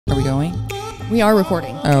we going? We are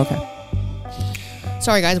recording. Oh, okay.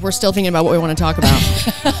 Sorry, guys. We're still thinking about what we want to talk about.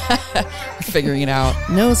 We're figuring it out.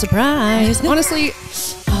 No surprise. Honestly,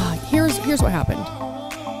 here's what happened.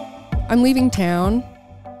 I'm leaving town,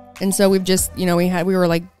 and so we've just, we were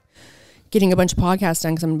like getting a bunch of podcasts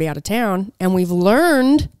done because I'm gonna be out of town, and we've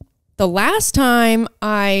learned the last time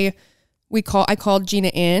I called Jeanna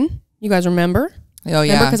in. You guys remember? Oh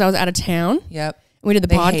yeah. Remember because I was out of town. Yep. We did the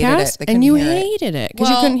podcast, and you hated it because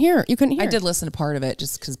you couldn't hear. You couldn't hear. I did listen to part of it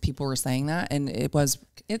just because people were saying that, and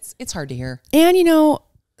it's hard to hear. And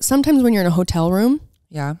sometimes when you're in a hotel room,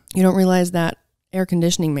 yeah, you don't realize that air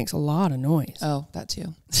conditioning makes a lot of noise. Oh, that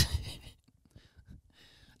too.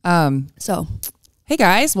 So, hey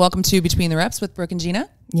guys, welcome to Between the Reps with Brooke and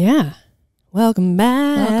Jeanna. Yeah, welcome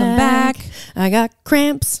back. Welcome back. I got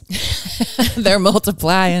cramps. They're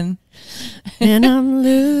multiplying, and I'm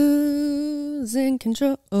losing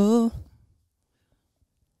control.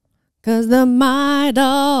 'Cause the my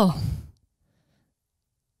doll,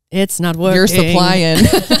 it's not working. You're supplying.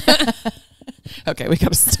 Okay, we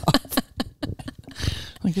gotta stop.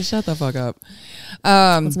 Like, shut the fuck up.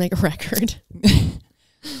 Let's make a record.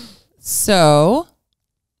 So,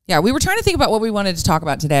 yeah, we were trying to think about what we wanted to talk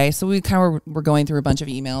about today. So we kind of were going through a bunch of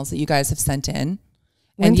emails that you guys have sent in.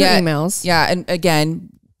 Emails. Yeah, and again,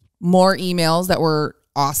 more emails that were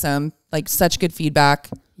awesome. Like, such good feedback.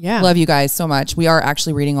 Yeah. Love you guys so much. We are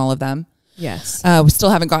actually reading all of them. Yes. We still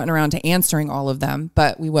haven't gotten around to answering all of them,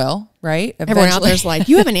 but we will, right? Eventually. Everyone out there's like,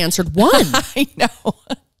 you haven't answered one. I know.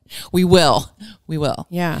 We will. We will.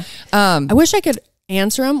 Yeah. I wish I could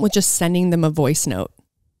answer them with just sending them a voice note.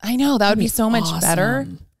 I know. That would be so much awesome. better.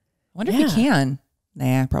 I wonder if we can.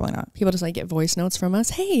 Nah, probably not. People just like get voice notes from us.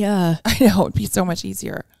 Hey, I know. It'd be so much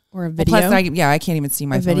easier. Or a video. Well, plus, I can't even see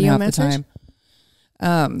my phone video half message? the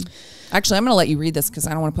time. Actually, I'm going to let you read this because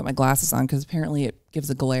I don't want to put my glasses on because apparently it gives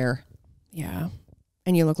a glare. Yeah.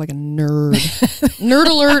 And you look like a nerd. Nerd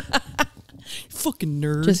alert. Fucking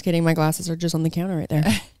nerd. Just kidding. My glasses are just on the counter right there.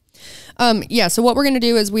 Yeah. So what we're going to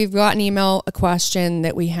do is we've got an email, a question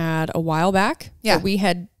that we had a while back. Yeah. That we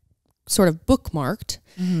had sort of bookmarked,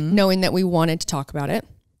 knowing that we wanted to talk about it.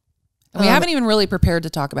 We haven't even really prepared to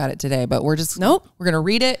talk about it today, but we're just, we're going to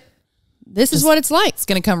read it. This is what it's like. It's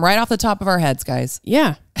going to come right off the top of our heads, guys.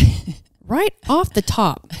 Yeah. Right off the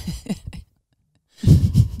top.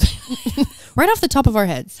 Right off the top of our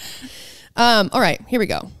heads. All right, here we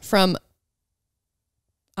go. From,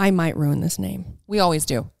 I might ruin this name. We always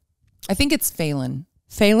do. I think it's Phelan.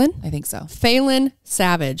 Phelan? I think so. Phelan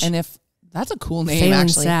Savage. And if that's a cool name, Phelan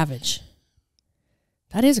actually. Savage.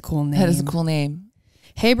 That is a cool name. That is a cool name.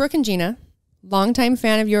 Hey, Brooke and Jeanna. Longtime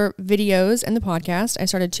fan of your videos and the podcast. I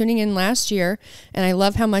started tuning in last year, and I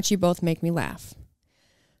love how much you both make me laugh.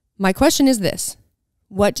 My question is this.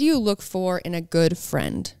 What do you look for in a good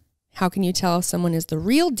friend? How can you tell if someone is the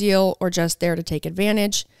real deal or just there to take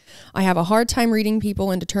advantage? I have a hard time reading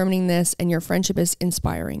people and determining this, and your friendship is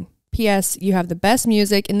inspiring. P.S. You have the best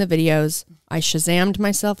music in the videos. I Shazammed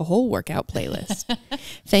myself a whole workout playlist.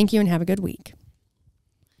 Thank you and have a good week.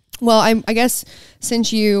 Well, I guess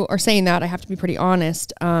since you are saying that, I have to be pretty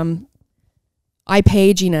honest. I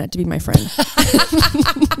pay Jeanna to be my friend.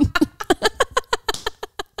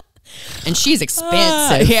 And she's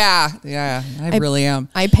expensive. Yeah, I really am.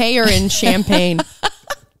 I pay her in champagne.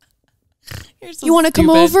 So you want to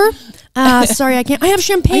come over? Sorry, I can't. I have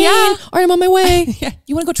champagne. Yeah. All right, I'm on my way. Yeah.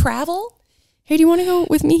 You want to go travel? Hey, do you want to go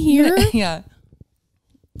with me here? Yeah.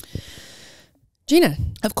 Jeanna.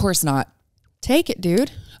 Of course not. Take it,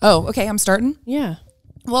 dude. Oh, okay. I'm starting. Yeah.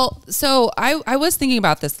 Well, so I was thinking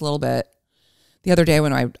about this a little bit the other day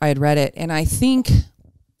when I had read it, and I think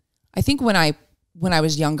when I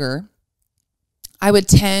was younger, I would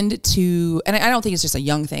tend to, and I don't think it's just a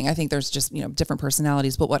young thing. I think there's just, different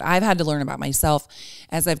personalities. But what I've had to learn about myself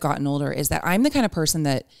as I've gotten older is that I'm the kind of person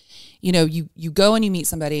that, you go and you meet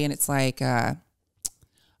somebody and it's like,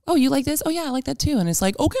 oh, you like this? Oh yeah, I like that too. And it's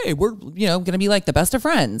like, okay, we're, going to be like the best of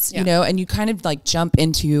friends, and you kind of like jump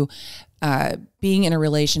into being in a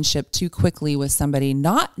relationship too quickly with somebody,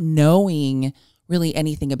 not knowing really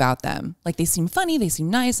anything about them. Like, they seem funny, they seem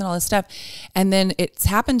nice and all this stuff. And then it's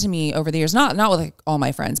happened to me over the years, not with like all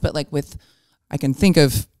my friends, but like with, I can think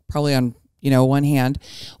of probably on, one hand,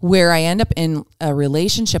 where I end up in a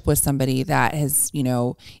relationship with somebody that has,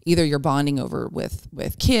 either you're bonding over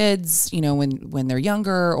with kids, when they're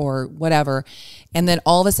younger or whatever. And then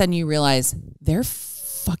all of a sudden you realize they're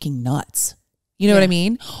fucking nuts. You know what I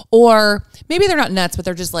mean? Or maybe they're not nuts, but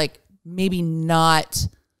they're just like, maybe not,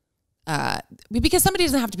 because somebody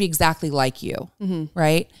doesn't have to be exactly like you,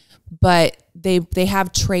 right? But they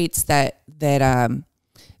have traits that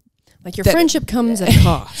Like your friendship comes at a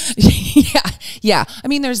cost. Yeah. I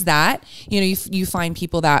mean, there's that, you know, you find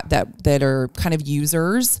people that are kind of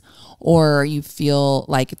users, or you feel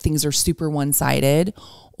like things are super one-sided,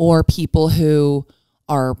 or people who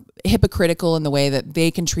are hypocritical in the way that they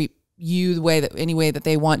can treat you any way that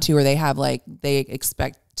they want to, or they have like, they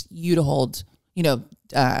expect you to hold, you know,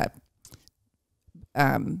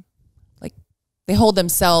 like they hold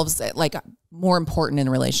themselves like more important in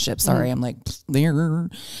a relationship. Sorry, I'm like,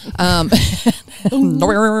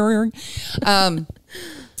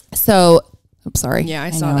 so I'm sorry. Yeah, I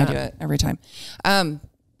saw that. I do it every time.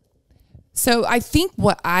 So I think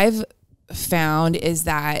what I've found is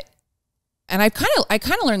that, and I kind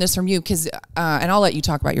of learned this from you because, and I'll let you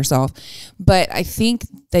talk about yourself, but I think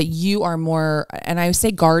that you are more, and I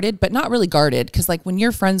say guarded, but not really guarded, because like when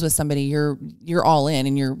you're friends with somebody, you're all in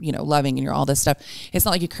and you're, you know, loving and you're all this stuff. It's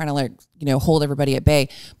not like you kind of like, you know, hold everybody at bay,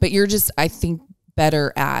 but you're just, I think,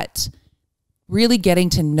 better at really getting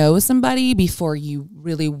to know somebody before you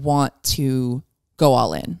really want to go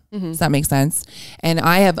all in. Does that make sense? And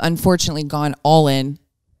I have unfortunately gone all in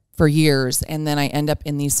for years, and then I end up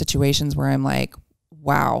in these situations where I'm like,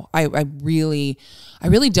 wow, I really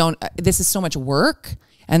don't, this is so much work,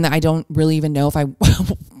 and I don't really even know if I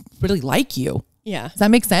really like you. Yeah. Does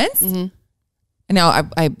that make sense? And now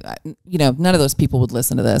I you know, none of those people would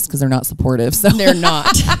listen to this because they're not supportive. So they're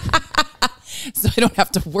not. So I don't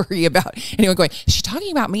have to worry about anyone going, is she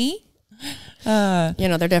talking about me? You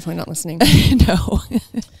know, they're definitely not listening. No.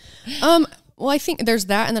 Well, I think there's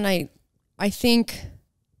that. And then I think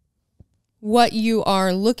what you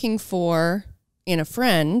are looking for in a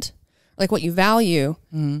friend, like what you value,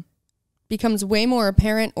 becomes way more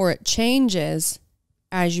apparent, or it changes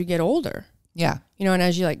as you get older. Yeah. You know, and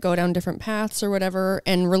as you like go down different paths or whatever,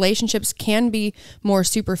 and relationships can be more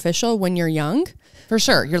superficial when you're young. For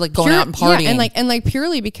sure. You're like going out and partying. Yeah, and like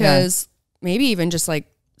purely because maybe even just like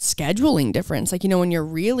scheduling difference. Like, you know, when you're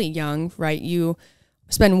really young, right, you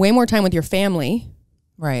spend way more time with your family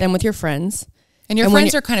than with your friends. And your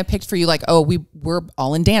friends are kind of picked for you, like, oh, we're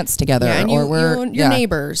all in dance together, or we're your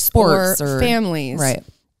neighbors, sports, or families. Right.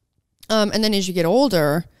 And then as you get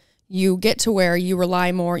older, you get to where you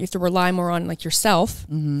have to rely more on like yourself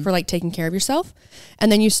for like taking care of yourself.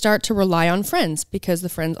 And then you start to rely on friends because the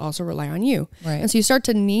friends also rely on you. Right. And so you start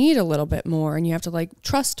to need a little bit more, and you have to like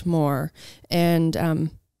trust more. And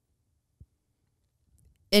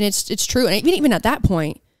it's true. And even at that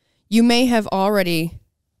point, you may have already,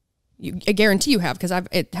 I guarantee you have, because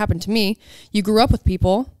it happened to me. You grew up with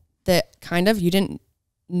people that kind of, you didn't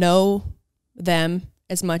know them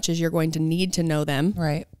as much as you're going to need to know them.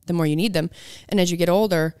 Right. The more you need them. And as you get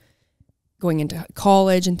older, going into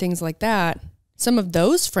college and things like that, some of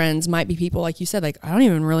those friends might be people, like you said, like, I don't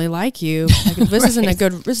even really like you. Like, this isn't a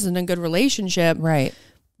good relationship. Right.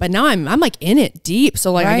 But now I'm like in it deep.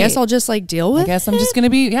 So like, I guess I'll just like deal with it. I guess I'm just going to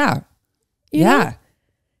be, You know?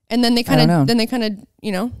 And then they kind of,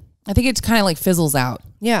 you know, I think it's kind of like fizzles out.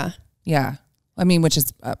 Yeah. Yeah. I mean, which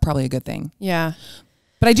is probably a good thing. Yeah.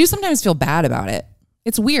 But I do sometimes feel bad about it.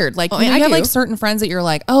 It's weird. Like, you have like certain friends that you're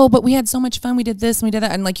like, oh, but we had so much fun. We did this and we did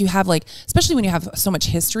that. And like, you have like, especially when you have so much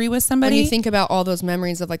history with somebody. When you think about all those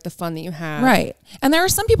memories of like the fun that you had. Right. And there are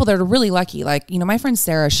some people that are really lucky. Like, you know, my friend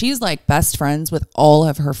Sarah, she's like best friends with all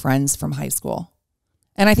of her friends from high school.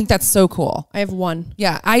 And I think that's so cool. I have one.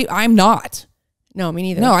 Yeah. I'm not. No, me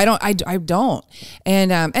neither. No, I don't. I don't.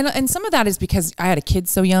 And some of that is because I had a kid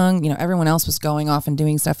so young. You know, everyone else was going off and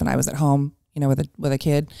doing stuff, and I was at home, you know, with a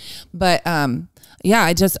kid. But yeah,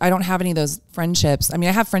 I don't have any of those friendships. I mean,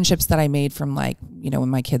 I have friendships that I made from like, you know, when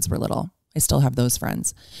my kids were little. I still have those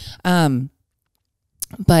friends. But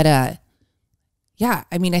yeah,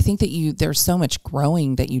 I mean, I think that there's so much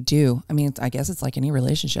growing that you do. I mean, I guess it's like any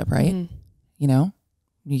relationship, right? Mm-hmm. You know,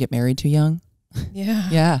 you get married too young. Yeah.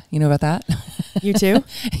 Yeah. You know about that? You too?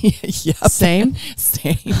 Yep. Same.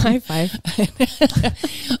 High five.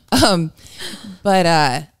 But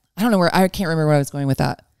I don't know I can't remember where I was going with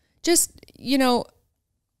that. Just, you know,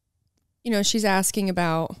 she's asking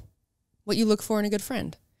about what you look for in a good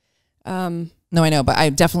friend. No, I know, but I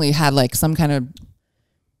definitely had like some kind of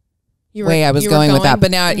way I was going with that.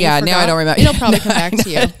 But now, now I don't remember. It'll probably come back to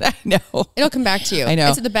you. I know. It'll come back to you. I know.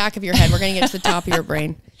 It's at the back of your head. We're going to get to the top of your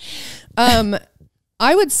brain.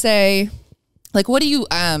 I would say, like, what do you,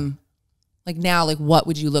 like now, like what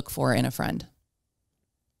would you look for in a friend?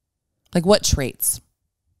 Like what traits?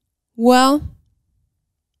 Well,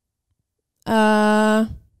 okay,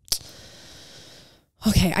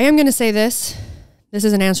 I am going to say this. This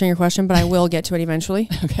isn't answering your question, but I will get to it eventually.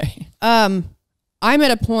 Okay. I'm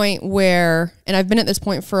at a point where, and I've been at this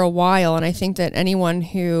point for a while, and I think that anyone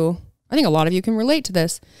who I think a lot of you can relate to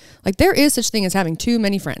this. Like there is such thing as having too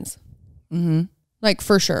many friends. Mm-hmm. Like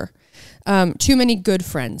for sure. Too many good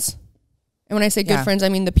friends. And when I say good friends, I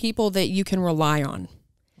mean the people that you can rely on.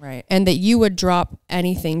 Right. And that you would drop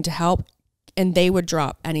anything to help and they would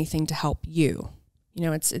drop anything to help you. You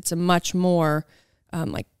know, it's a much more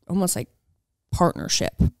like almost like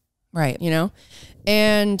partnership. Right. You know?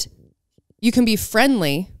 And you can be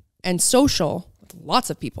friendly and social with lots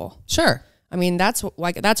of people. Sure. I mean, that's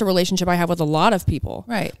a relationship I have with a lot of people.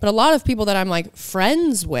 Right. But a lot of people that I'm like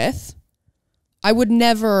friends with, I would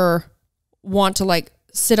never want to like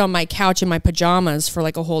sit on my couch in my pajamas for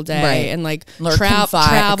like a whole day and like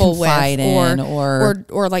travel with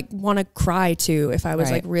or like want to cry to if I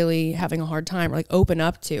was like really having a hard time or like open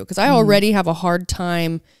up to, because I already have a hard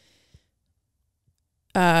time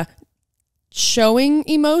showing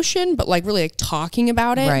emotion, but like really like talking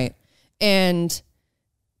about it. Right. And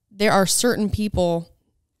there are certain people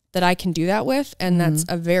that I can do that with, and that's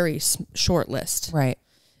a very short list. Right.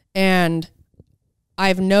 And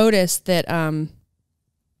I've noticed that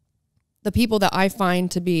the people that I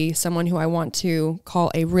find to be someone who I want to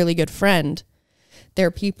call a really good friend,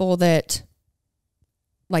 they're people that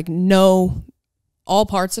like know all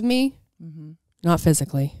parts of me, not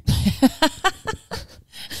physically,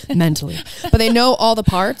 mentally, but they know all the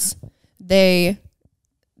parts. They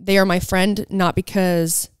are my friend, not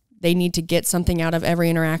because they need to get something out of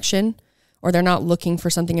every interaction, or they're not looking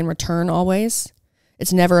for something in return always.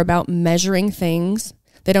 It's never about measuring things.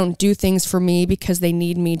 They don't do things for me because they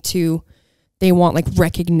need me to, they want like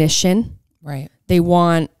recognition. Right. They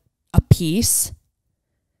want a piece.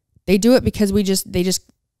 They do it because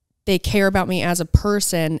they care about me as a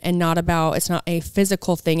person and not about, it's not a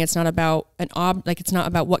physical thing. It's not about it's not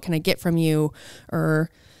about what can I get from you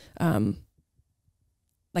or,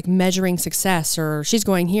 like measuring success, or she's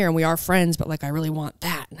going here and we are friends, but like, I really want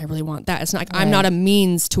that. And I really want that. It's not like I'm not a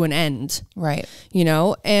means to an end. Right. You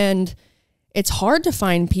know, and it's hard to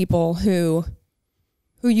find people who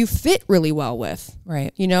you fit really well with.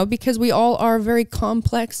 Right. You know, because we all are very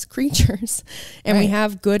complex creatures and we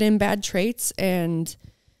have good and bad traits. And,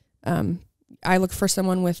 I look for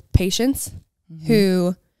someone with patience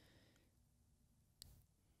who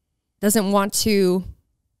doesn't want to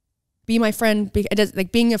be my friend. It does,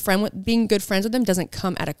 like being good friends with them doesn't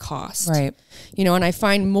come at a cost. Right. You know, and I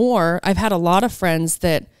find I've had a lot of friends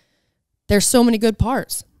that there's so many good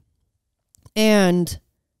parts, and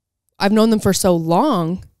I've known them for so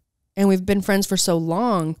long and we've been friends for so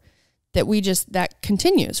long that that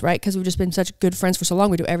continues, right? Because we've just been such good friends for so long.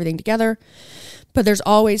 We do everything together, but there's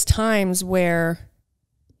always times where,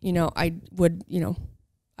 you know, I wouldn't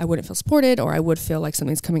feel supported, or I would feel like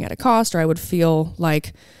something's coming at a cost, or I would feel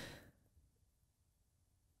like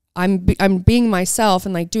I'm being myself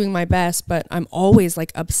and like doing my best, but I'm always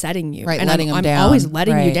like upsetting you. Right. And I'm I'm always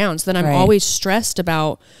letting you down. So then I'm always stressed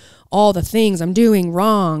about all the things I'm doing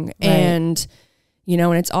wrong. Right. And, you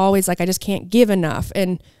know, and it's always like, I just can't give enough.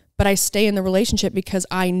 But I stay in the relationship because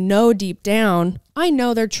I know deep down, I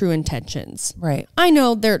know their true intentions. Right. I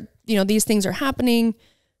know these things are happening,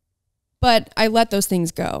 but I let those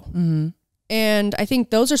things go. Mm-hmm. And I think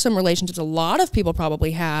those are some relationships a lot of people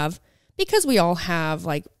probably have, because we all have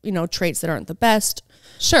like, you know, traits that aren't the best.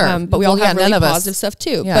 Sure. But we all have really positive stuff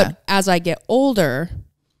too. Yeah. But as I get older,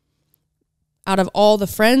 out of all the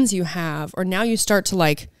friends you have, or now you start to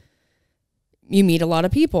like, you meet a lot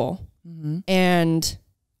of people, and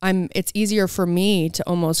it's easier for me to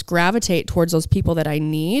almost gravitate towards those people that I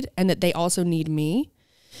need and that they also need me.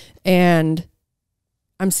 And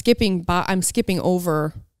I'm skipping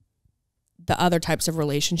over the other types of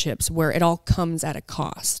relationships where it all comes at a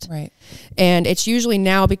cost. Right. And it's usually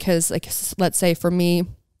now because, like, let's say for me,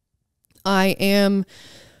 I am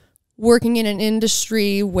working in an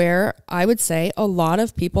industry where I would say a lot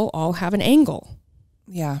of people all have an angle.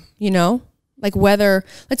 Yeah. You know, like whether,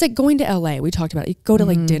 let's say going to LA, we talked about it. You go to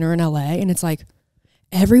like dinner in LA and it's like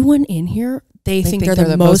everyone in here, they think they're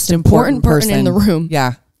the most important person in the room.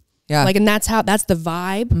 Yeah. Yeah. Like, and that's the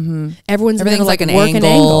vibe. Mm-hmm. Everything's like an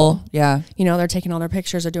angle. Yeah. You know, they're taking all their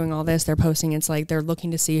pictures, they're doing all this, they're posting. It's like, they're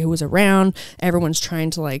looking to see who was around. Everyone's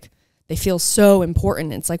trying to like, they feel so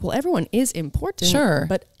important. It's like, well, everyone is important. Sure.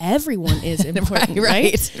 But everyone is important.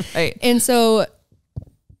 Right. And so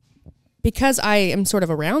because I am sort of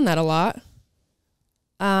around that a lot,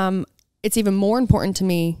 it's even more important to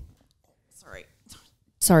me.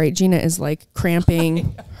 Sorry. Jeanna is like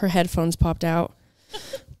cramping. Her headphones popped out.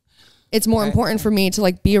 It's more important for me to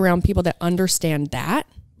like be around people that understand that.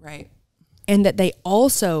 Right. And that they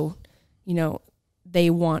also, you know, they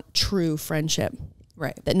want true friendship.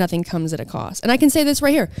 Right. That nothing comes at a cost. And I can say this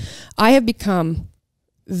right here. I have become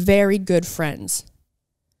very good friends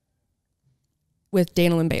with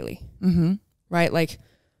Daniel and Bailey, right? Like,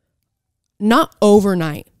 not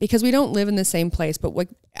overnight, because we don't live in the same place, but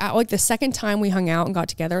like the second time we hung out and got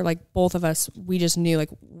together, like both of us, we just knew like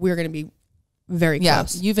we're going to be very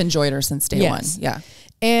close. You've enjoyed her since day one. Yeah.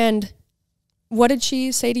 And what did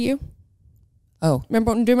she say to you? Oh, do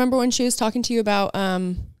you remember when she was talking to you about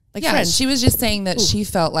friends? She was just saying that she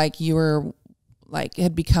felt like you were like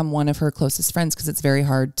had become one of her closest friends, because it's very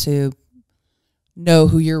hard to know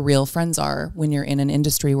who your real friends are when you're in an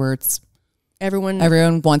industry where it's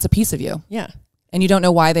everyone wants a piece of you. Yeah. And you don't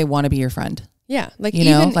know why they want to be your friend. Yeah. Like, you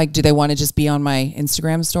know, like, do they want to just be on my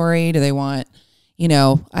Instagram story? Do they want,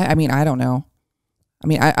 I mean, I don't know. I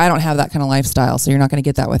mean, I don't have that kind of lifestyle, so you're not going to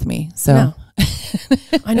get that with me. So no.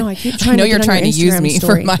 I know I keep trying. I know to you're trying to use me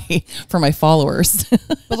story. for my followers.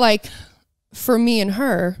 But like, for me and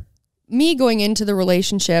her, me going into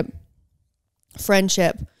the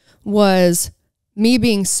friendship was me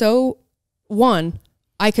being so,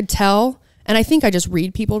 I could tell, and I think I just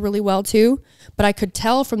read people really well too, but I could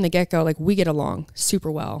tell from the get-go, like, we get along super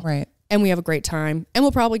well. Right. And we have a great time, and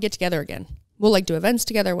we'll probably get together again. We'll like do events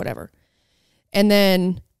together, whatever. And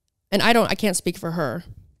then, and I can't speak for her,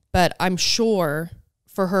 but I'm sure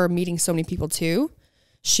for her meeting so many people too,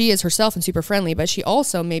 she is herself and super friendly, but she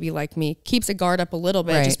also, maybe like me, keeps a guard up a little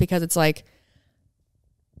bit, just because it's like,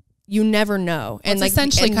 you never know. And it's like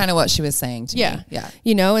essentially kind of what she was saying to me. Yeah.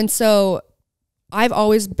 And so I've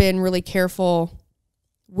always been really careful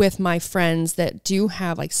with my friends that do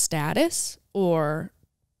have like status or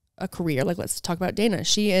a career. Like, let's talk about Dana.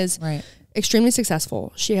 She is extremely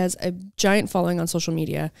successful. She has a giant following on social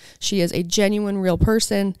media. She is a genuine, real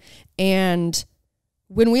person. And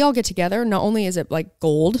when we all get together, not only is it like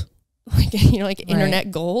gold, like, like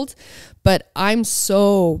internet gold, but I'm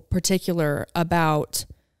so particular about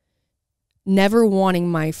never wanting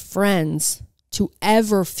my friends to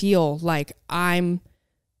ever feel like I'm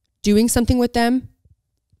doing something with them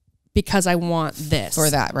because I want this or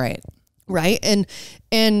that. Right. And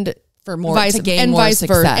for more to gain more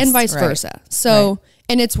success, and vice versa. So,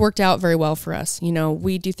 and it's worked out very well for us.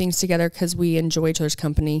 We do things together because we enjoy each other's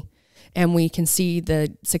company, and we can see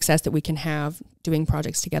the success that we can have doing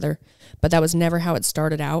projects together. But that was never how it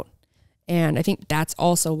started out. And I think that's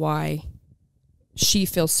also why she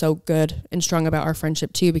feels so good and strong about our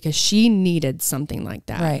friendship too, because she needed something like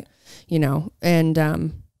that. Right.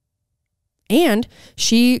 And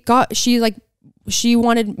she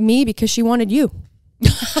wanted me because she wanted you.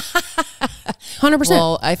 100%.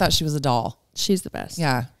 Well, I thought she was a doll. She's the best.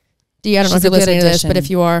 Yeah. I don't know if you're listening to this, but if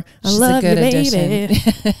you are, I love you, baby.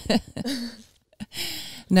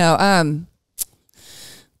 No,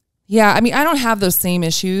 yeah, I mean, I don't have those same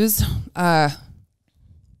issues.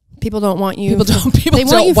 People don't want you. People don't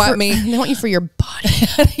want me. They want you for your body.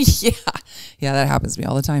 Yeah, that happens to me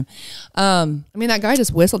all the time. I mean, that guy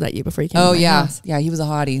just whistled at you before you came. Oh to my house. Yeah, he was a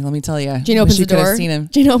hottie. Let me tell you. Gina opens the door. Seen him.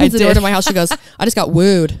 Gina opens the door to my house. She goes, "I just got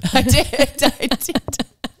wooed." I did.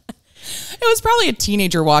 It was probably a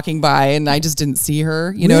teenager walking by, and I just didn't see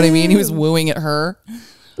her. You know what I mean? He was wooing at her.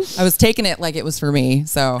 I was taking it like it was for me.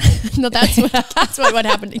 So no, that's what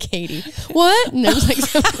happened to Katie. What? And I was like,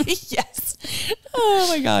 yes. Oh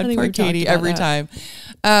my God, poor Katie every time.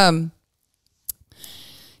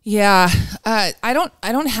 Yeah, I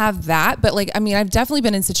don't have that, but like, I mean, I've definitely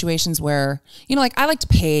been in situations where, like, I like to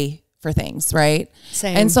pay for things, right?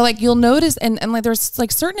 Same. And so like, you'll notice, and like, there's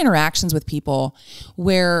like certain interactions with people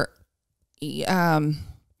where,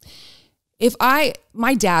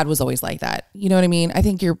 my dad was always like that. You know what I mean? I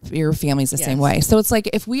think your family's the same way. So it's like,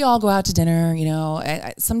 if we all go out to dinner,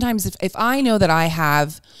 sometimes if I know that I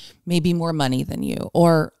have maybe more money than you,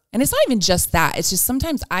 and it's not even just that. It's just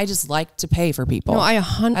sometimes I just like to pay for people. No,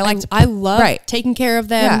 I love taking care of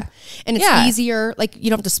them, and it's easier. Like, you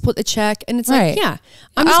don't have to split the check, and it's like,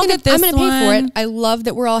 I'm gonna pay for it. I love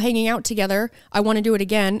that we're all hanging out together. I want to do it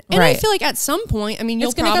again, and I feel like at some point, I mean,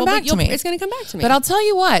 it's going to come back to me. It's going to come back to me. But I'll tell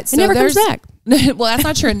you what, it never comes back. Well, that's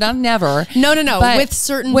not true. Not never. No. But with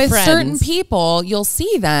certain people, you'll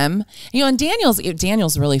see them. And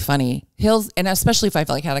Daniel's really funny. And especially if I've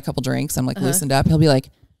like had a couple drinks, I'm like loosened up. He'll be like,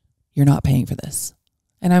 "You're not paying for this,"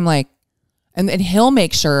 and I'm like, and he'll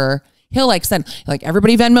make sure he'll like send like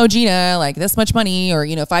everybody Venmo Jeanna like this much money, or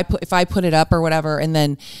if I put it up or whatever, and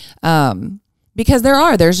then because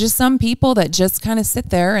there's just some people that just kind of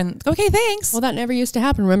sit there and okay, thanks. Well, that never used to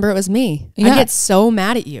happen. Remember, it was me. I get so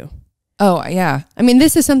mad at you. Oh yeah. I mean,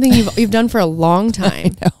 this is something you've done for a long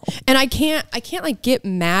time, and I can't like get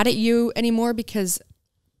mad at you anymore because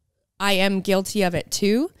I am guilty of it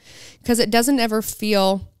too, because it doesn't ever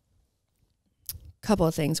feel. Couple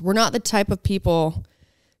of things. We're not the type of people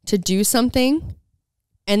to do something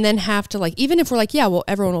and then have to like, even if we're like, yeah, well,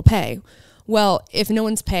 everyone will pay. Well, if no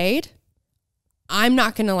one's paid, I'm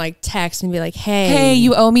not going to like text and be like, hey,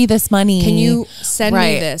 you owe me this money. Can you send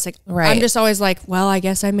me this? Like, I'm just always like, well, I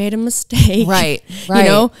guess I made a mistake. Right. You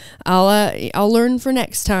know, I'll learn for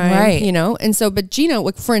next time. Right. You know? And so, but Jeanna,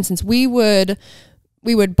 like, for instance, we would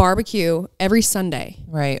barbecue every Sunday.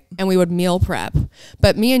 Right. And we would meal prep.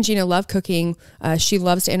 But me and Jeanna love cooking. She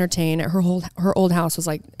loves to entertain. Her old house was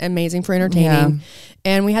like amazing for entertaining. Yeah.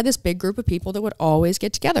 And we had this big group of people that would always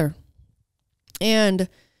get together. And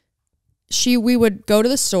we would go to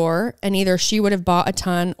the store and either she would have bought a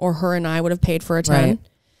ton or her and I would have paid for a ton. Right.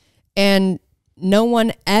 And no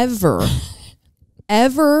one ever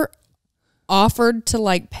offered to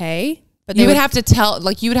like pay. But you would have to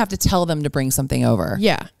tell them to bring something over.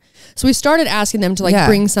 Yeah. So we started asking them to like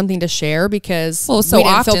bring something to share because we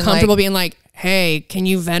didn't feel comfortable being like, hey, can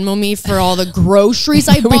you Venmo me for all the groceries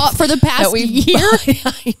I bought for the past year?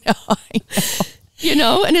 I know. You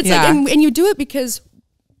know, and it's like, and you do it because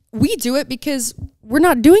we do it because we're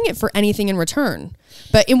not doing it for anything in return.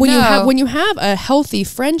 But when you have a healthy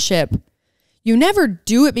friendship, you never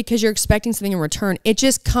do it because you're expecting something in return. It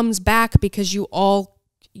just comes back because you all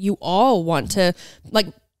want to like,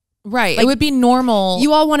 right. Like, it would be normal.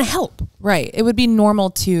 You all want to help. Right. It would be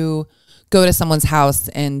normal to go to someone's house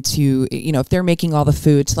and to, you know, if they're making all the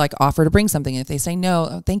food, to like offer to bring something. And if they say, no,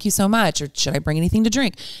 oh, thank you so much. Or should I bring anything to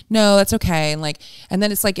drink? No, that's okay. And like, and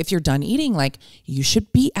then it's like, if you're done eating, like you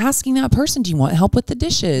should be asking that person, do you want help with the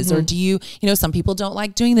dishes? Or do you know, some people don't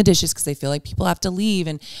like doing the dishes because they feel like people have to leave.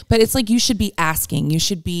 But it's like, you should be asking, you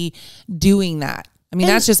should be doing that. I mean,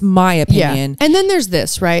 that's just my opinion. Yeah. And then there's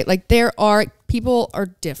this, right? Like people are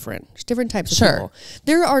different. There's different types of people.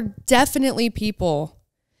 There are definitely people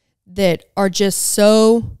that are just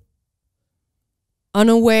so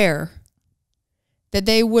unaware that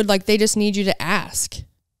they just need you to ask.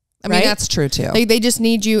 I mean, that's true too. They just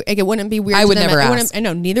need you. Like, it wouldn't be weird. I would never ask. I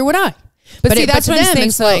know, neither would I. But see, that's what I'm saying.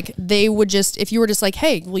 It's like, they would just, if you were just like,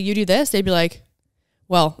 hey, will you do this? They'd be like,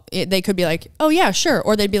 well, they could be like, oh yeah, sure.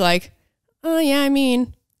 Or they'd be like, oh yeah, I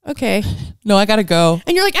mean, okay. No, I gotta go.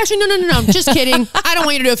 And you're like, actually, no. I'm just kidding. I don't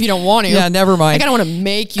want you to do it if you don't want to. Yeah, never mind. Like, I don't want to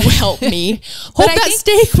make you help me. Hope that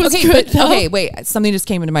steak was good. But, okay, wait. Something just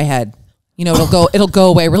came into my head. You know, it'll go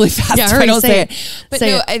away really fast. Yeah, if I don't say it.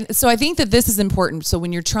 But so I think that this is important. So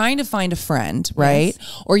when you're trying to find a friend, right?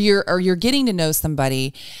 Yes. Or you're getting to know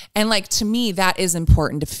somebody, and like, to me, that is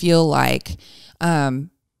important to feel like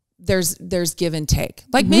there's give and take.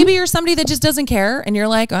 Like, maybe you're somebody that just doesn't care and you're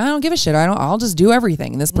like, I don't give a shit. I'll just do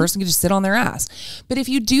everything. And this person can just sit on their ass. But if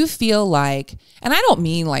you do feel like, and I don't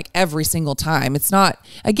mean like every single time, it's not,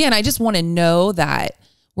 again, I just want to know that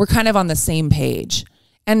we're kind of on the same page.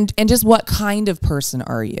 And just what kind of person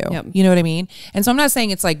are you? Yep. You know what I mean? And so I'm not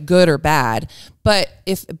saying it's like good or bad, but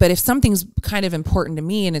if something's kind of important to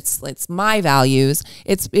me and it's my values,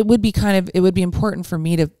 it would be important for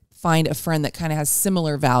me to find a friend that kind of has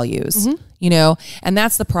similar values, you know? And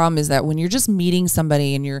that's the problem, is that when you're just meeting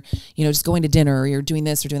somebody and you're, you know, just going to dinner or you're doing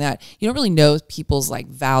this or doing that, you don't really know people's like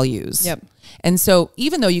values. Yep. And so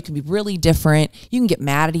even though you can be really different, you can get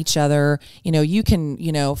mad at each other, you know, you can,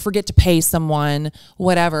 you know, forget to pay someone,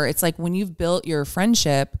 whatever. It's like, when you've built your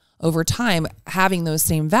friendship over time, having those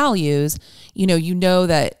same values, you know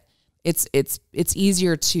that it's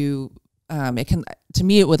easier to, to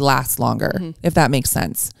me, it would last longer, if that makes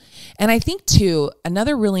sense. And I think too,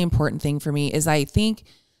 another really important thing for me is, I think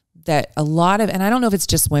that a lot of, and I don't know if it's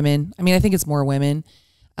just women, I mean, I think it's more women.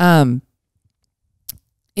 I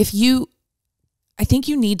think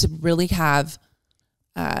you need to really have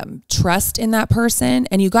trust in that person,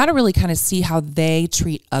 and you got to really kind of see how they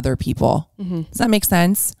treat other people. Does that make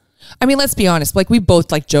sense? I mean, let's be honest. Like, we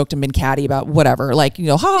both like joked and been catty about whatever, like, you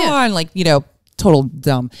know, and like, you know, total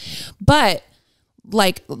dumb. But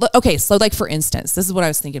like, okay, so like, for instance, this is what I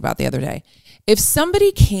was thinking about the other day. If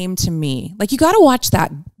somebody came to me, like, you got to watch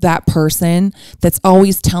that person that's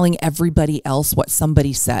always telling everybody else what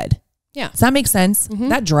somebody said. Yeah. Does that make sense?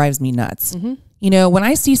 That drives me nuts. You know, when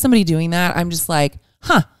I see somebody doing that, I'm just like,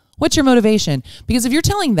 what's your motivation? Because if you're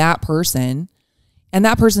telling that person, and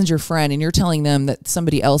that person's your friend, and you're telling them that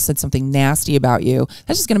somebody else said something nasty about you,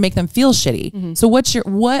 that's just going to make them feel shitty. So what's your,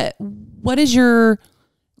 what's your,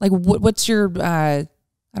 I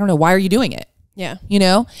don't know, why are you doing it? Yeah. You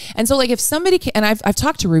know? And so like, if somebody can, and I've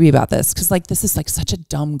talked to Ruby about this, because like, this is like such a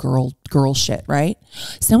dumb girl shit, right?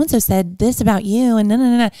 So-and-so said this about you, and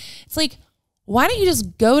no. It's like, why don't you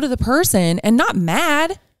just go to the person and not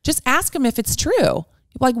mad, just ask them if it's true.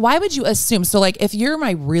 Like, why would you assume? So like, if you're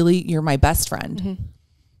my best friend,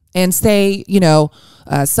 and say, you know,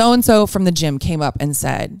 so-and-so from the gym came up and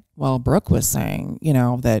said, well, Brooke was saying, you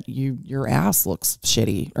know, that your ass looks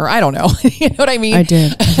shitty, or I don't know. You know what I mean? I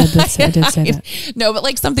did say that. No, but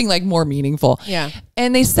like something like more meaningful. Yeah.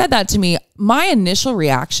 And they said that to me. My initial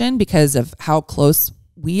reaction, because of how close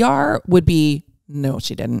we are, would be, no,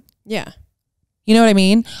 she didn't. Yeah. You know what I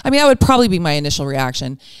mean? I mean, that would probably be my initial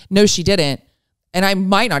reaction. No, she didn't. And I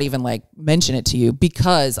might not even like mention it to you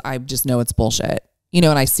because I just know it's bullshit. You know,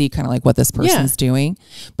 and I see kind of like what this person's doing.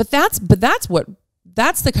 But that's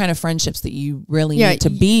the kind of friendships that you really need to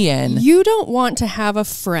be in. You don't want to have a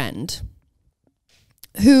friend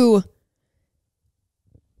who,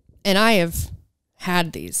 and I have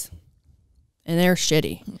had these, and they're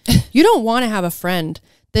shitty. You don't want to have a friend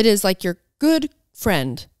that is like your good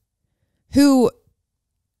friend who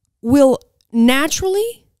will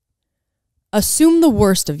naturally assume the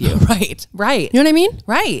worst of you. Right. You know what I mean?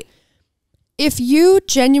 Right. If you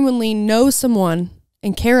genuinely know someone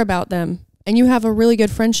and care about them and you have a really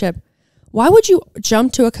good friendship, why would you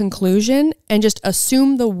jump to a conclusion and just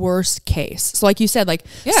assume the worst case? So like you said, like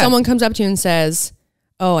someone comes up to you and says,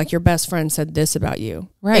 oh, like your best friend said this about you.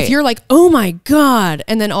 Right. If you're like, oh my God,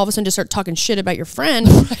 and then all of a sudden just start talking shit about your friend,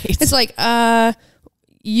 it's like, if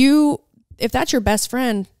that's your best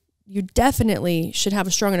friend, you definitely should have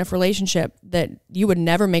a strong enough relationship that you would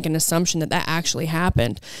never make an assumption that that actually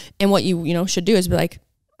happened. And what you should do is be like,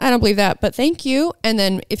 I don't believe that, but thank you. And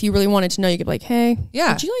then if you really wanted to know, you could be like, hey,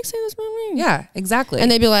 did you like say this about me? Yeah, exactly. And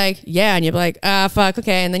they'd be like, yeah. And you'd be like, fuck,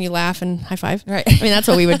 okay. And then you laugh and high five. Right. I mean, that's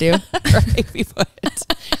what we would do. Right. We would.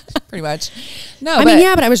 Pretty much. No, I mean,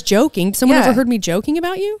 yeah, but I was joking. Someone ever heard me joking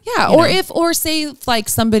about you? Yeah. Or say like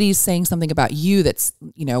somebody's saying something about you that's,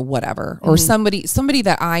 you know, whatever, or somebody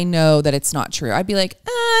that I know that it's not true. I'd be like,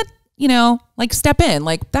 you know, like step in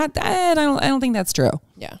like that. I don't think that's true.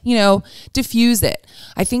 Yeah. You know, diffuse it.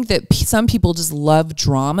 I think that some people just love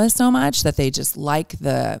drama so much that they just like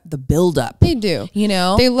the buildup. They do. You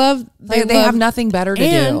know, they have nothing better to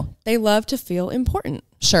do. They love to feel important.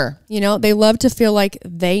 Sure. You know, they love to feel like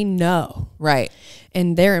they know. Right.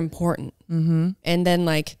 And they're important. Mm-hmm. And then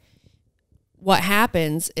like what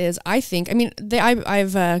happens is I've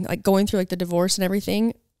like going through like the divorce and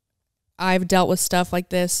everything. I've dealt with stuff like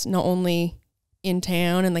this, not only in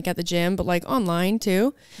town and like at the gym, but like online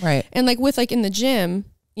too. Right. And like with like in the gym,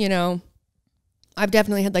 you know, I've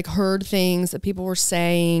definitely had like heard things that people were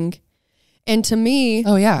saying. And to me,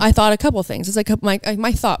 I thought a couple things. It's like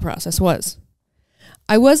my thought process was,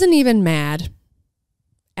 I wasn't even mad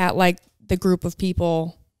at like the group of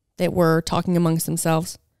people that were talking amongst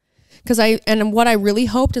themselves. And what I really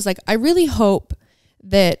hoped is like, I really hope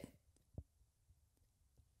that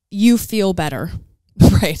you feel better.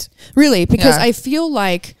 Right. Really, because I feel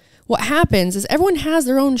like what happens is everyone has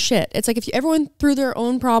their own shit. It's like if everyone threw their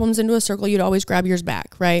own problems into a circle, you'd always grab yours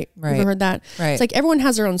back, right? Right. You ever heard that? Right. It's like everyone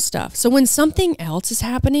has their own stuff. So when something else is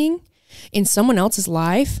happening in someone else's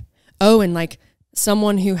life, and like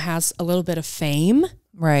someone who has a little bit of fame,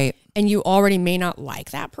 right, and you already may not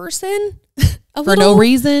like that person for no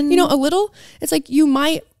reason, you know, a little, it's like you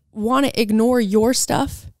might want to ignore your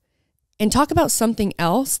stuff and talk about something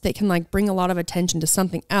else that can like bring a lot of attention to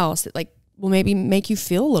something else that like will maybe make you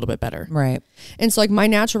feel a little bit better. Right. And so like my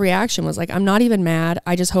natural reaction was like, I'm not even mad.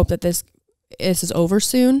 I just hope that this is over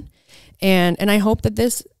soon. And I hope that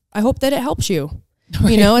it helps you.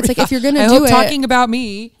 Right. You know, it's like if you're going to do it. Talking about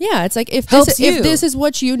me. Yeah. It's like if this is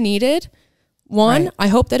what you needed, one, right. I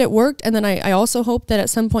hope that it worked. And then I also hope that at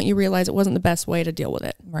some point you realize it wasn't the best way to deal with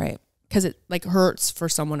it. Right. Because it like hurts for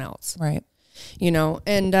someone else. Right. You know,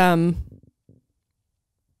 and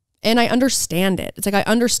I understand it. It's like I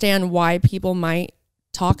understand why people might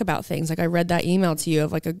talk about things. Like I read that email to you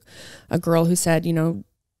of like a girl who said, you know,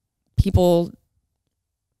 people,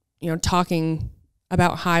 you know, talking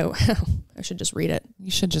about how I should just read it.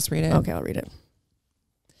 You should just read it. Okay, I'll read it.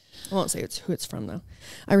 I won't say who it's from though.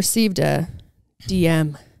 I received a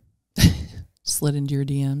DM. Slid into your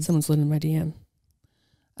DMs. Someone slid into my DM.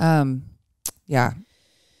 Yeah.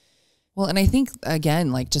 Well, and I think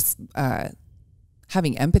again, like just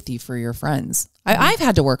having empathy for your friends. I've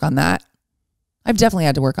had to work on that. I've definitely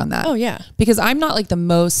had to work on that. Oh yeah. Because I'm not like the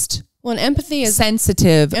most empathy is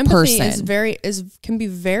sensitive person. Can be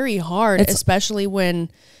very hard, especially when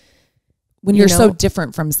you're so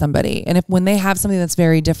different from somebody. And when they have something that's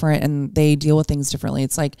very different and they deal with things differently,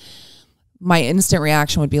 it's like my instant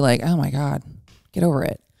reaction would be like, oh my God, get over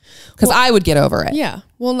it. Because I would get over it. Yeah.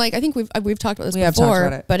 Well, like I think we've talked about this before, have talked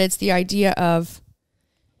about it. But it's the idea of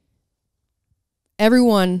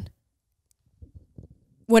everyone,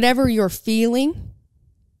 whatever you're feeling,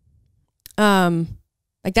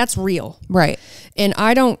 Like that's real. Right. And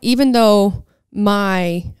I don't, even though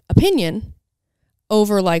my opinion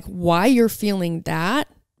over like why you're feeling that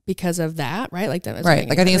because of that, right? Like that. Right.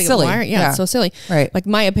 Like I think it's silly. It's so silly. Right. Like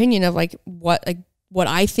my opinion of like what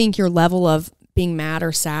I think your level of being mad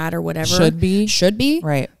or sad or whatever should be.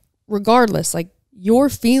 Right. Regardless, like you're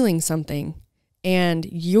feeling something and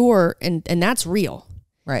and that's real.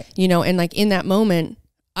 Right. You know, and like in that moment,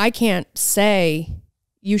 I can't say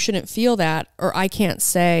you shouldn't feel that, or I can't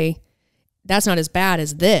say that's not as bad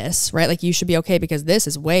as this, right? Like you should be okay because this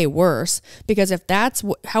is way worse. Because if that's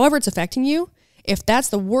however it's affecting you, if that's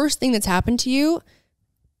the worst thing that's happened to you,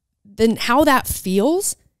 then how that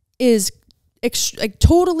feels is like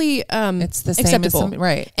totally it's the same acceptable. as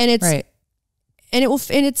right. And it's right. and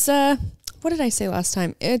it's what did I say last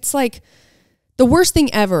time? It's like the worst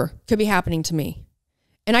thing ever could be happening to me.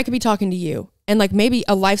 And I could be talking to you. And like maybe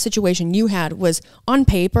a life situation you had was on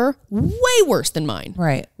paper way worse than mine.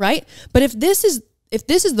 Right. Right. But if this is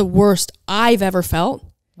the worst I've ever felt,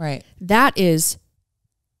 right.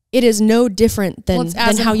 It is no different than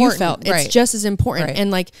how you felt. Right. It's just as important. Right. And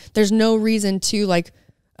like there's no reason to like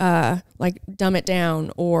dumb it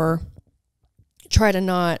down or try to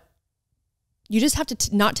not. You just have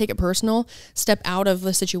to not take it personal, step out of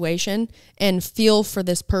the situation and feel for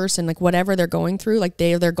this person, like whatever they're going through, like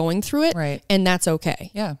they're going through it. Right. And that's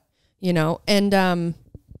okay. Yeah. You know, and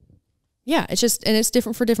yeah, it's just, and it's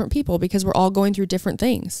different for different people because we're all going through different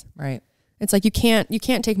things. Right. It's like you can't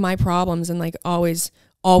take my problems and like always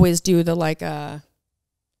do the like I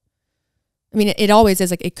mean, it always is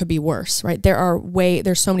like it could be worse, right?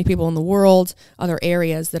 There's so many people in the world, other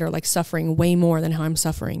areas that are like suffering way more than how I'm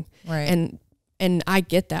suffering. Right. And I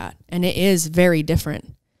get that. And it is very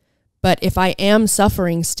different. But if I am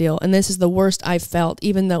suffering still, and this is the worst I've felt,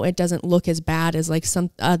 even though it doesn't look as bad as like some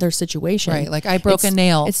other situation. Right. Like I broke a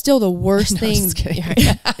nail. It's still the worst thing.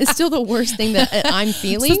 It's still the worst thing that I'm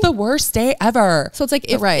feeling. This is the worst day ever. So it's like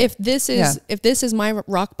if this is my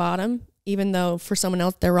rock bottom, even though for someone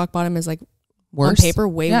else their rock bottom is like worse. On paper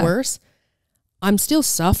way worse, I'm still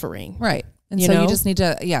suffering. Right. And you just need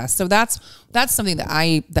to, so that's something that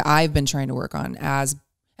I've been trying to work on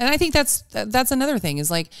and I think that's another thing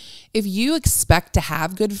is like, if you expect to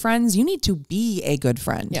have good friends, you need to be a good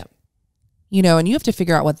friend. Yeah. You know, and you have to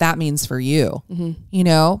figure out what that means for you, you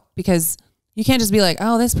know, because you can't just be like,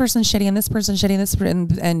 oh, this person's shitty and this person's shitty and this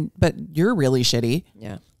person, but you're really shitty.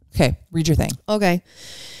 Yeah. Okay. Read your thing. Okay.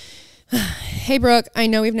 Hey, Brooke, I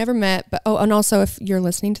know we've never met, but and also if you're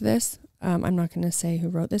listening to this, I'm not going to say who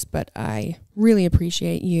wrote this, but I really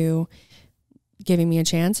appreciate you giving me a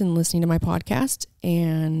chance and listening to my podcast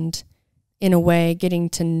and in a way getting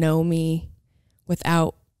to know me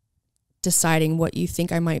without deciding what you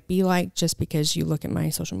think I might be like just because you look at my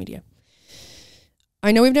social media.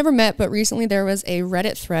 I know we've never met, but recently there was a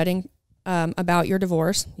Reddit thread about your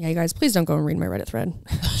divorce. Yeah, you guys, please don't go and read my Reddit thread.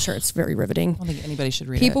 I'm sure it's very riveting. I don't think anybody should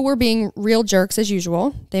read it. People were being real jerks as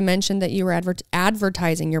usual. They mentioned that you were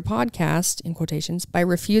advertising your podcast, in quotations, by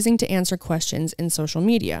refusing to answer questions in social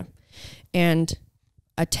media and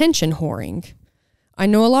attention whoring. I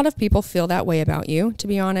know a lot of people feel that way about you. To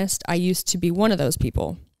be honest, I used to be one of those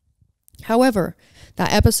people. However,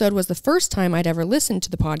 that episode was the first time I'd ever listened to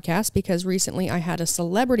the podcast because recently I had a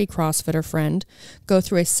celebrity CrossFitter friend go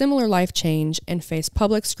through a similar life change and face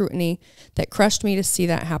public scrutiny that crushed me to see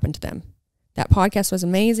that happen to them. That podcast was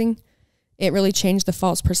amazing. It really changed the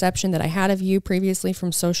false perception that I had of you previously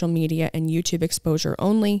from social media and YouTube exposure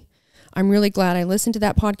only. I'm really glad I listened to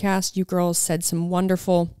that podcast. You girls said some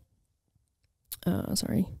wonderful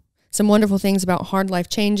things about hard life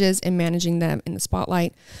changes and managing them in the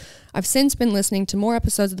spotlight. I've since been listening to more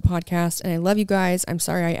episodes of the podcast, and I love you guys. I'm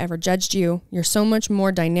sorry I ever judged you. You're so much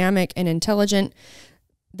more dynamic and intelligent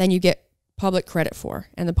than you get public credit for.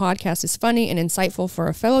 And the podcast is funny and insightful for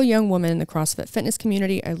a fellow young woman in the CrossFit fitness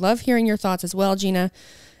community. I love hearing your thoughts as well, Jeanna,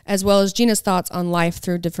 as well as Gina's thoughts on life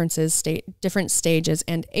through different stages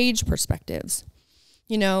and age perspectives.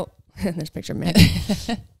 You know, there's a picture of Meg.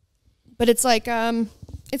 But it's like,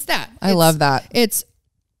 it's that. I love that. It's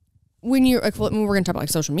when you're, when we're going to talk about like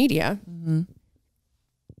social media,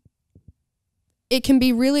 it can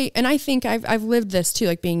be really, and I think I've lived this too,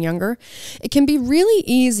 like being younger, it can be really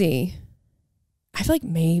easy. I feel like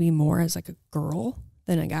maybe more as like a girl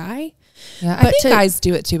than a guy. Yeah, I think guys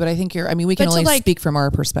do it too, but I think we can only speak from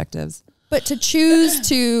our perspectives. But to choose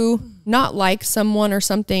to not like someone or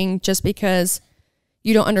something just because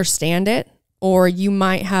you don't understand it, or you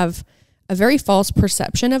might have a very false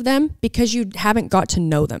perception of them because you haven't got to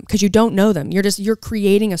know them, because you don't know them. You're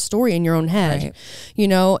creating a story in your own head, right. You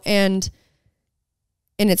know, and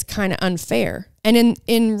it's kind of unfair. And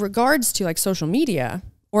in regards to like social media,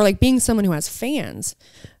 or like being someone who has fans,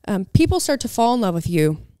 people start to fall in love with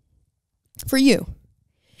you for you.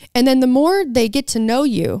 And then the more they get to know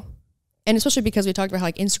you, and especially because we talked about how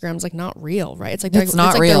like Instagram's like not real, right? It's like it's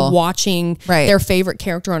not real. They're watching their favorite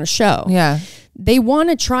character on a show. Yeah. They want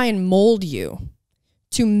to try and mold you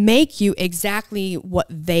to make you exactly what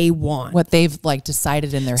they want. What they've like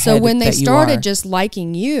decided in their head. So when they started just just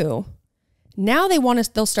liking you, now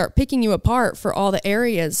they'll start picking you apart for all the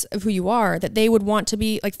areas of who you are that they would want to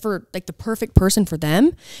be like, for like the perfect person for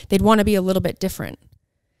them. They'd want to be a little bit different.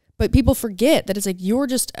 But people forget that it's like you're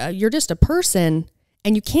just a person,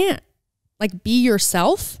 and you can't like be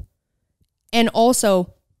yourself and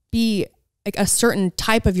also be like a certain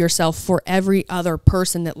type of yourself for every other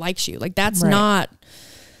person that likes you. Like that's not,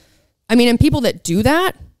 I mean, and people that do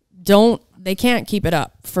that they can't keep it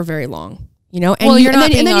up for very long, you know? And you're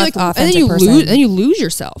not being an authentic person. And then you lose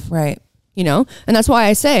yourself. Right. You know? And that's why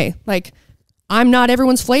I say, like, I'm not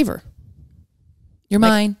everyone's flavor. You're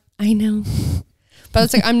mine. I know. But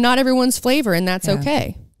it's like, I'm not everyone's flavor, and that's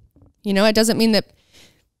okay. You know, it doesn't mean that,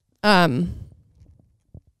 it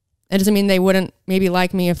doesn't mean they wouldn't maybe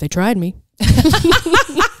like me if they tried me.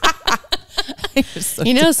 So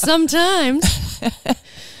you know, sometimes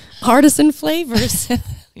artisan flavors.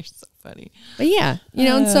 You're so funny. But yeah, you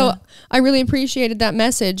know, and so I really appreciated that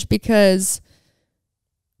message, because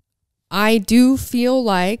I do feel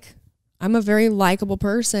like I'm a very likable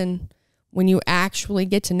person when you actually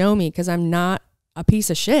get to know me, because I'm not a piece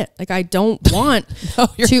of shit. Like, I don't want no,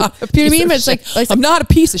 you're to, not a you know what I piece mean? of But it's like, I'm not a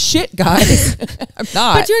piece of shit, guys. I'm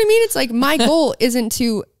not. But do you know what I mean? It's like, my goal isn't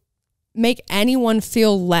to make anyone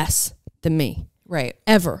feel less than me. Right.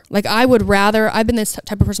 Ever. Like, I would rather, I've been this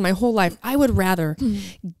type of person my whole life. I would rather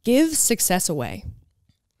give success away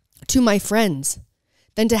to my friends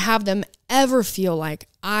than to have them ever feel like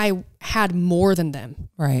I had more than them.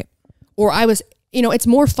 Right. Or I was, you know, it's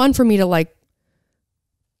more fun for me to, like,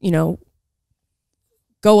 you know,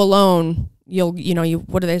 go alone.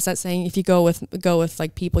 What do they start saying? If you go with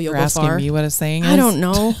like people, you'll go far. You're asking me what a saying is? I don't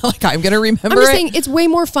know. Like, I'm going to remember I'm just saying it's way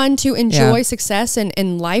more fun to enjoy success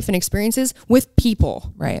and life and experiences with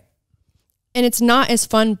people. Right. And it's not as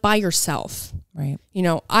fun by yourself. Right. You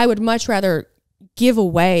know, I would much rather give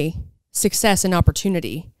away success and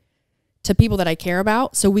opportunity to people that I care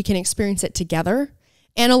about so we can experience it together.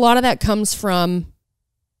 And a lot of that comes from,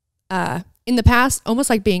 in the past, almost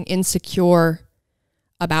like being insecure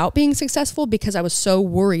about being successful, because I was so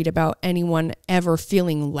worried about anyone ever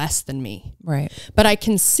feeling less than me. Right. But I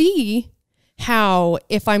can see how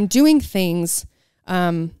if I'm doing things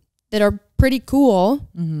that are pretty cool,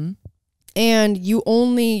 and your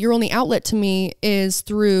only outlet to me is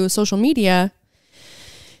through social media,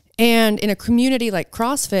 and in a community like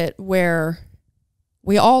CrossFit where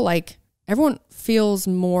we all everyone feels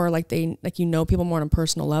more like you know people more on a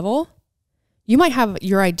personal level. You might have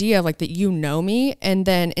your idea of that you know me, and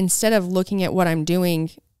then instead of looking at what I'm doing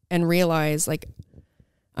and realize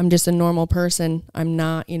I'm just a normal person, I'm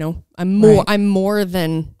not, I'm more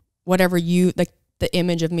than whatever the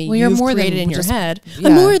image of me you've created in your head. Yeah.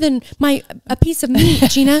 I'm more than a piece of meat,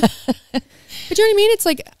 Jeanna. But you know what I mean? It's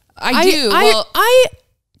like I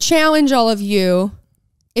challenge all of you,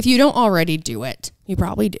 if you don't already do it, you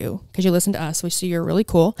probably do because you listen to us. We see you're really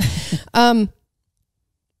cool.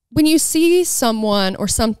 When you see someone or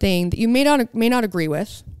something that you may not agree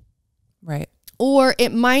with, right, or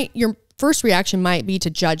your first reaction might be to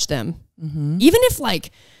judge them, even if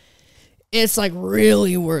it's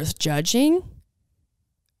really worth judging.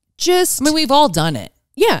 We've all done it.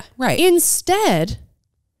 Yeah, right. Instead,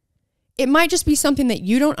 it might just be something that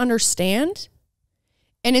you don't understand,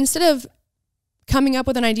 and instead of coming up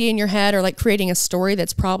with an idea in your head or creating a story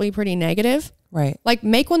that's probably pretty negative, right,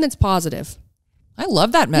 make one that's positive. I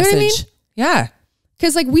love that message. You know what I mean? Yeah.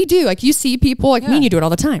 Because we do, you see people, me and you do it all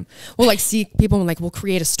the time. We'll see people and we'll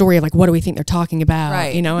create a story of what do we think they're talking about,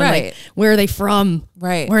 right, and where are they from?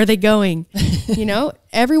 Right. Where are they going?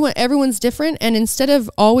 Everyone's different. And instead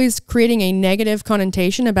of always creating a negative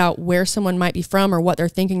connotation about where someone might be from or what they're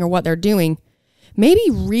thinking or what they're doing, maybe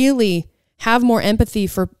really have more empathy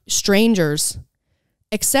for strangers,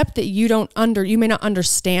 except that you may not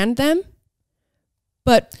understand them,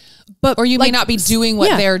 but or you may not be doing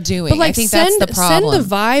what they're doing. But I think that's the problem. Send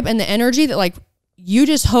the vibe and the energy that you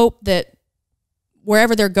just hope that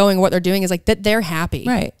wherever they're going, what they're doing is that they're happy,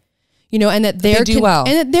 right? And that they do well,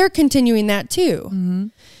 and that they're continuing that too. Mm-hmm.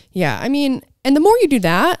 Yeah, and the more you do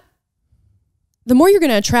that, the more you're going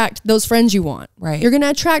to attract those friends you want. Right, you're going to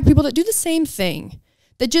attract people that do the same thing,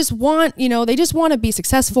 that just want, they just want to be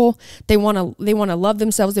successful. They want to love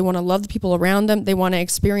themselves. They want to love the people around them. They want to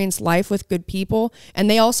experience life with good people. And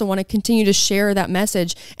they also want to continue to share that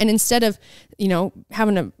message. And instead of,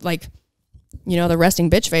 having to the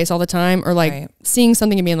resting bitch face all the time, or like seeing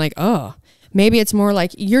something and being like, oh, maybe it's more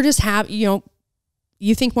like you're just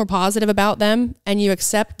you think more positive about them, and you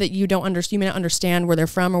accept that you may not understand where they're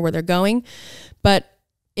from or where they're going. But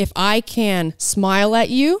if I can smile at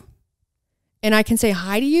you, and I can say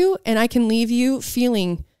hi to you, and I can leave you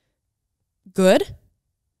feeling good,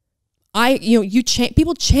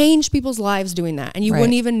 people change people's lives doing that, and you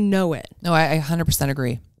wouldn't even know it. No, I 100%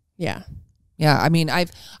 agree. Yeah. Yeah. I mean,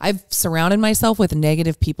 I've surrounded myself with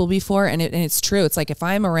negative people before, and it's true. It's like, if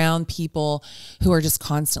I'm around people who are just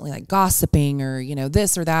constantly like gossiping, or,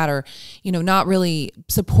 this or that, or, not really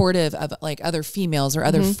supportive of like other females or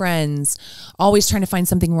other friends, always trying to find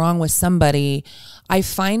something wrong with somebody, I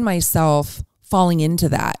find myself falling into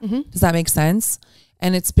that. Does that make sense?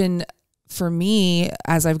 And it's been, for me,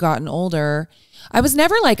 as I've gotten older, I was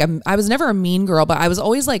never a mean girl, but I was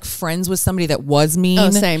always like friends with somebody that was mean. Oh,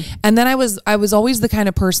 same. And then I was always the kind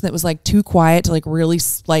of person that was like too quiet to like really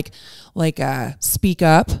speak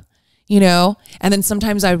up, and then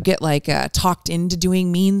sometimes I would get like talked into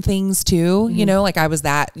doing mean things too, like I was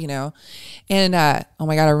that, and oh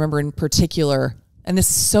my God, I remember in particular, and this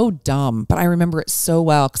is so dumb, but I remember it so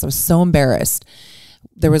well because I was so embarrassed.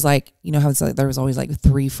 There was like, how it's like, there was always like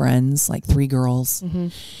 3 friends, like 3 girls.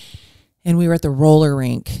 And we were at the roller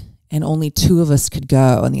rink, and only 2 of us could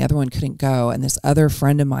go, and the other one couldn't go. And this other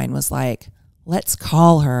friend of mine was like, let's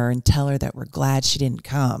call her and tell her that we're glad she didn't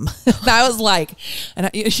come. I was like, and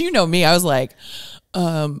me, I was like,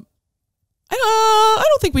 I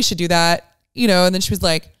don't think we should do that, and then she was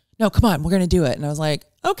like, no, come on, we're going to do it. And I was like,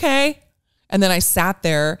 okay. And then I sat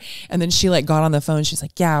there, and then she like got on the phone. She's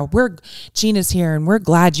like, yeah, Jeanna's here, and we're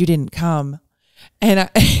glad you didn't come. And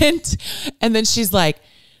then she's like,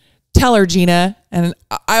 tell her, Jeanna. And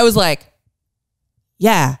I was like,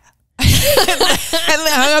 yeah. and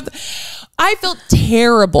hung up. I felt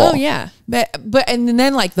terrible. Oh yeah. But and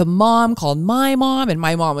then like the mom called my mom, and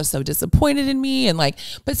my mom was so disappointed in me, and like,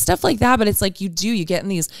 but stuff like that. But it's like, you get in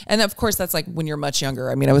these, and of course that's like when you're much younger.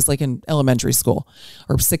 I mean, I was like in elementary school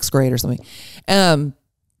or 6th grade or something.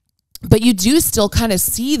 But you do still kind of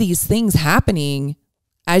see these things happening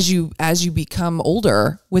as you become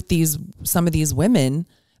older with some of these women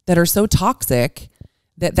that are so toxic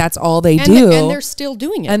that's all they do. And they're still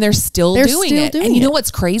doing it. And they're still doing it. And you know what's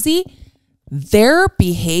crazy? Their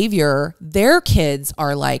behavior, their kids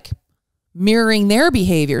are like mirroring their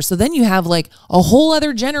behavior. So then you have like a whole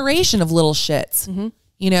other generation of little shits.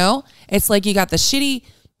 It's like you got the shitty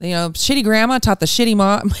grandma taught the shitty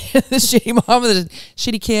mom, the shitty mom with a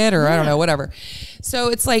shitty kid, or I don't know, whatever. So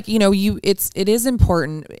it's like, it is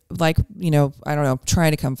important, like, I don't know,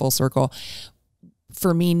 trying to come full circle.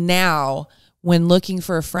 For me now, when looking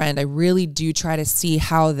for a friend, I really do try to see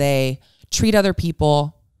how they treat other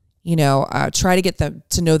people, try to get them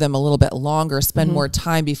to know them a little bit longer, spend more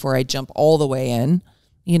time before I jump all the way in,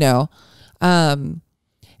 and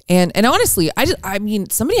honestly, I mean,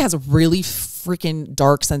 somebody has a really freaking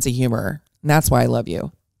dark sense of humor, and that's why I love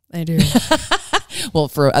you. I do. Well,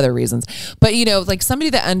 for other reasons, but like somebody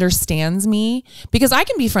that understands me, because I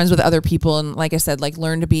can be friends with other people, and like I said, like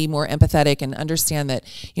learn to be more empathetic and understand that,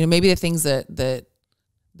 maybe the things that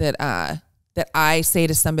I say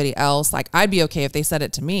to somebody else, like I'd be okay if they said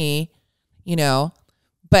it to me,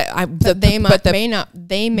 but they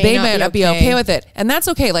may not be okay with it, and that's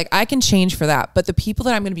okay. Like I can change for that, but the people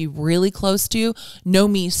that I'm going to be really close to know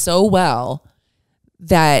me so well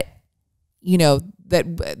that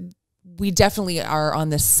that we definitely are on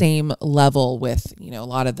the same level with, a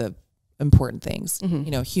lot of the important things,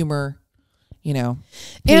 humor,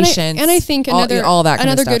 patience. And I think another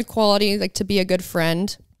kind of good quality, like to be a good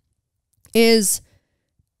friend, is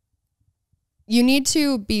you need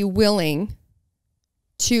to be willing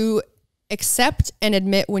to accept and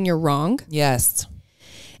admit when you're wrong. Yes.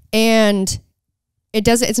 And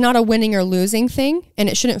it's not a winning or losing thing, and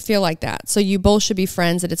it shouldn't feel like that. So you both should be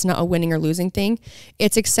friends, that it's not a winning or losing thing.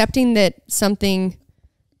 It's accepting that something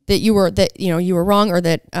that you were wrong, or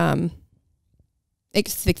that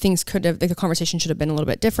the conversation should have been a little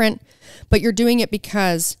bit different, but you're doing it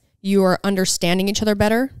because you are understanding each other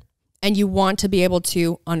better, and you want to be able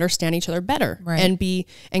to understand each other better, right, and be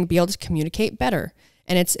able to communicate better.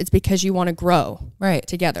 And it's because you want to grow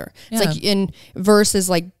together. It's like versus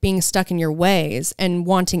like being stuck in your ways and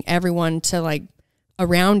wanting everyone to like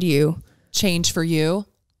around you change for you.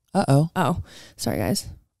 Oh, sorry guys.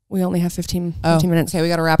 We only have 15 minutes. Okay, we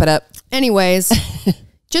got to wrap it up. Anyways,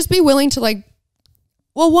 just be willing to like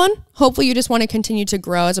one, hopefully you just want to continue to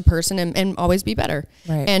grow as a person and always be better.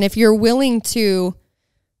 Right. And if you're willing to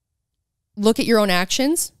look at your own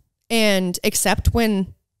actions and accept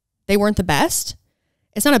when they weren't the best,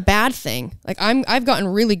 it's not a bad thing. Like I've gotten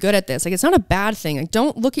really good at this. Like it's not a bad thing. Like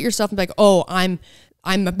don't look at yourself and be like, oh, I'm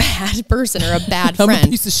a bad person or a bad friend. I'm a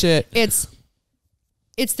piece of shit. It's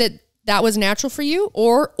that was natural for you,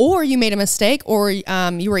 or you made a mistake, or you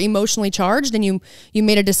were emotionally charged and you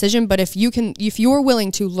made a decision. But if you're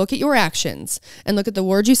willing to look at your actions and look at the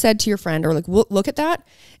words you said to your friend, or like look at that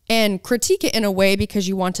and critique it in a way because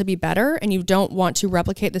you want to be better and you don't want to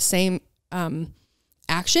replicate the same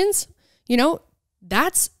actions,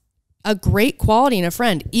 that's a great quality in a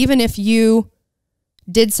friend, even if you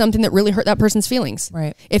did something that really hurt that person's feelings.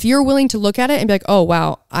 Right. If you're willing to look at it and be like, oh,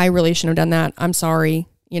 wow, I really shouldn't have done that. I'm sorry.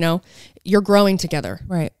 You're growing together.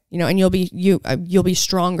 Right. And you'll be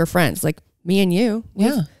stronger friends. Like me and you.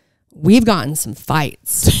 Yeah. We've gotten some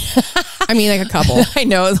fights. I mean, like a couple. I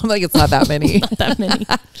know. I'm like, it's not that many. Not that many.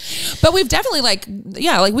 But we've definitely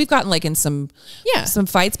we've gotten like in some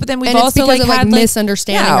fights, but then we've and also like had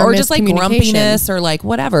misunderstanding or just like grumpiness or like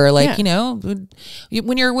whatever. Like, Yeah.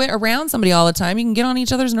 When you're around somebody all the time, you can get on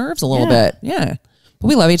each other's nerves a little bit. Yeah. But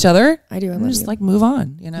we love each other. I do. I love love just you. like move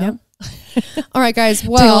on, Yep. All right, guys. Take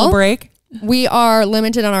a little Well, break. we are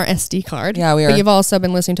limited on our SD card. Yeah, we are. But you've also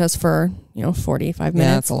been listening to us for 45 minutes.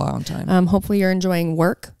 Yeah, that's a long time. Hopefully you're enjoying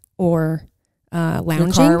work or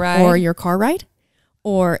lounging car ride. or your car ride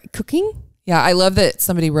or cooking. Yeah, I love that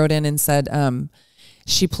somebody wrote in and said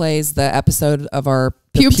she plays the episode of our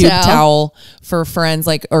Pube towel for friends,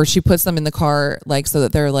 like, or she puts them in the car, like, so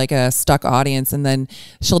that they're like a stuck audience, and then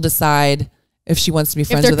she'll decide if she wants to be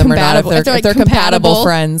friends with them or not. If they're compatible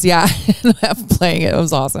friends, yeah. Playing it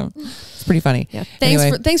was awesome. It's pretty funny. Yeah.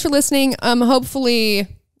 Anyway. Thanks for listening. Hopefully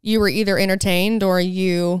you were either entertained or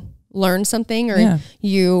you learned something, or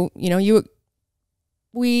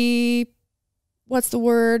what's the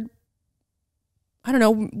word? I don't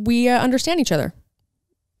know. We understand each other.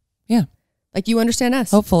 Yeah. Like you understand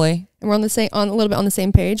us. Hopefully. And we're a little bit on the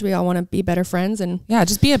same page. We all want to be better friends and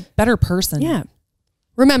just be a better person. Yeah.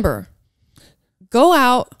 Remember, go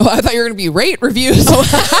out. Oh, I thought you were going to be rate reviews.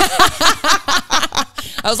 I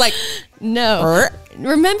was like, no.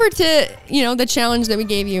 Remember to, the challenge that we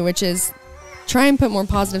gave you, which is try and put more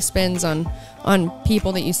positive spins on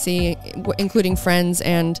people that you see, including friends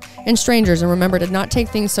and strangers. And remember to not take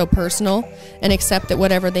things so personal and accept that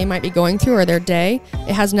whatever they might be going through or their day,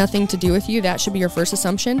 it has nothing to do with you. That should be your first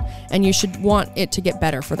assumption. And you should want it to get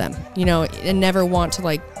better for them, and never want to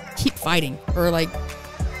like keep fighting or like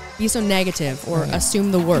be so negative or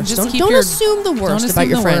assume the worst. Don't assume the worst about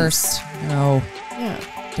your friends. No. Yeah.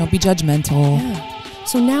 Don't be judgmental. Yeah.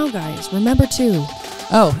 So now, guys, remember to...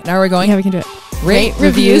 Oh, now we're going? Yeah, we can do it. Rate,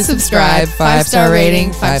 review, subscribe, 5-star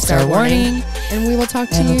rating, 5-star warning. And we will talk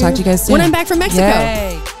to you. And we'll talk to you guys soon. When I'm back from Mexico.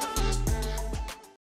 Yay.